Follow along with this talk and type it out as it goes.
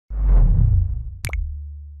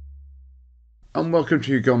And welcome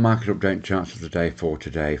to your Gold Market Update charts of the day for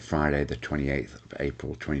today, Friday the 28th of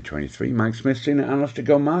April 2023. Mike Smith, Senior Analyst at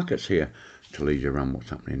Gold Markets here to lead you around what's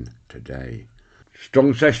happening today.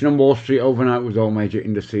 Strong session on Wall Street overnight with all major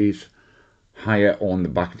indices higher on the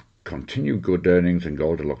back of continued good earnings and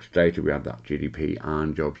Goldilocks data. We had that GDP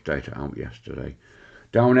and jobs data out yesterday.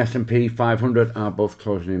 Dow and S&P 500 are both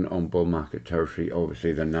closing in on bull market territory.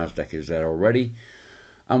 Obviously the Nasdaq is there already.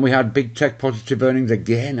 And we had big tech positive earnings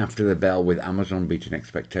again after the bell, with Amazon beating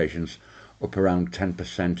expectations, up around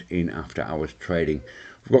 10% in after hours trading.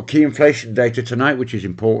 We've got key inflation data tonight, which is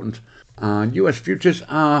important. And US futures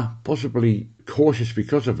are possibly cautious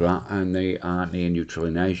because of that, and they are near neutral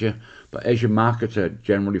in Asia. But Asian markets are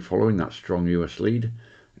generally following that strong US lead.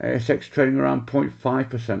 ASX trading around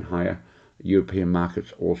 0.5% higher. European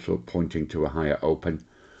markets also pointing to a higher open.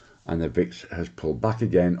 And the VIX has pulled back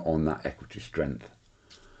again on that equity strength.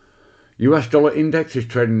 US dollar index is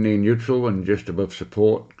trading near neutral and just above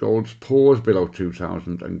support. Gold's paused below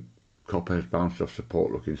 2,000 and copper has bounced off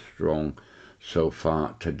support, looking strong so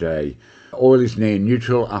far today. Oil is near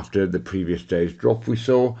neutral after the previous day's drop we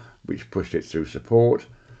saw, which pushed it through support.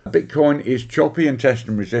 Bitcoin is choppy and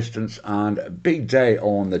testing resistance, and a big day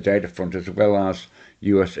on the data front as well as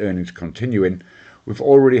US earnings continuing. We've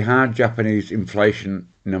already had Japanese inflation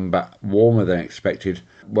number warmer than expected,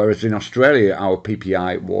 whereas in Australia our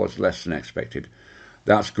PPI was less than expected.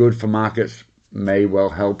 That's good for markets, may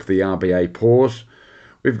well help the RBA pause.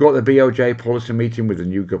 We've got the BOJ policy meeting with the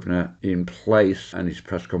new governor in place, and his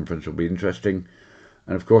press conference will be interesting.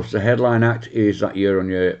 And of course the headline act is that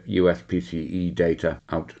year-on-year US PCE data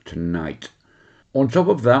out tonight. On top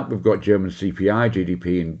of that, we've got German CPI,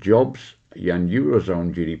 GDP and jobs, and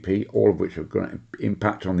Eurozone GDP, all of which are going to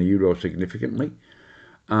impact on the euro significantly.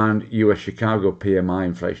 And US Chicago PMI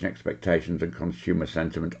inflation expectations and consumer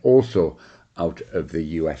sentiment also out of the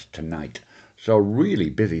US tonight. So really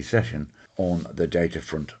busy session on the data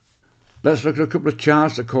front. Let's look at a couple of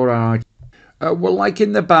charts that caught our eye. We're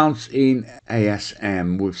liking the bounce in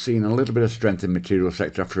ASM. We've seen a little bit of strength in the material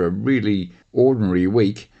sector after a really ordinary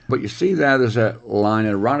week. But you see there's a line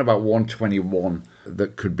around about 121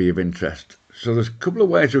 that could be of interest. So there's a couple of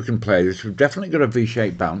ways we can play this. We've definitely got a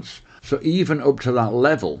V-shaped bounce. So even up to that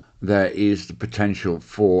level, there is the potential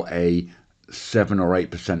for a 7 or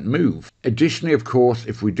 8% move. Additionally, of course,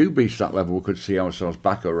 if we do breach that level, we could see ourselves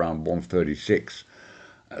back around 136.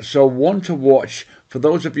 So one to watch. For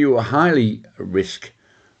those of you who are highly risk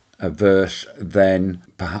averse, then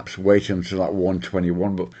perhaps wait until that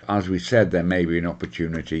 121. But as we said, there may be an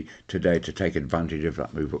opportunity today to take advantage of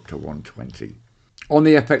that move up to 120. On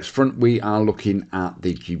the FX front, we are looking at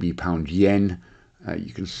the GB pound yen.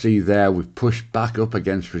 You can see there we've pushed back up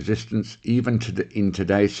against resistance. Even in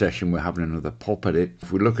today's session, we're having another pop at it.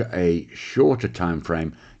 If we look at a shorter time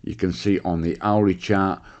frame, you can see on the hourly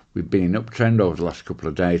chart, we've been in uptrend over the last couple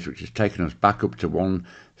of days, which has taken us back up to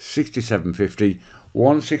 167.50.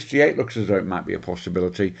 168 looks as though it might be a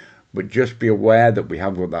possibility, but just be aware that we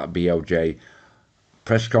have got that BOJ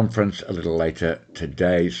press conference a little later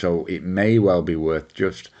today, so it may well be worth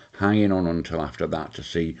just hanging on until after that to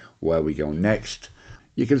see where we go next.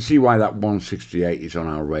 You can see why that 168 is on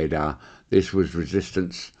our radar. This was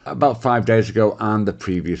resistance about 5 days ago and the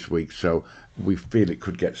previous week, so we feel it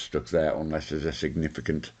could get stuck there unless there's a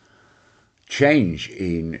significant change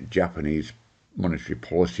in Japanese monetary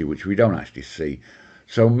policy, which we don't actually see.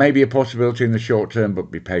 So maybe a possibility in the short term,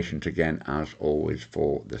 but be patient again, as always,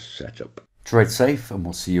 for the setup. Trade safe, and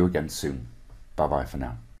we'll see you again soon. Bye-bye for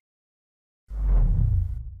now.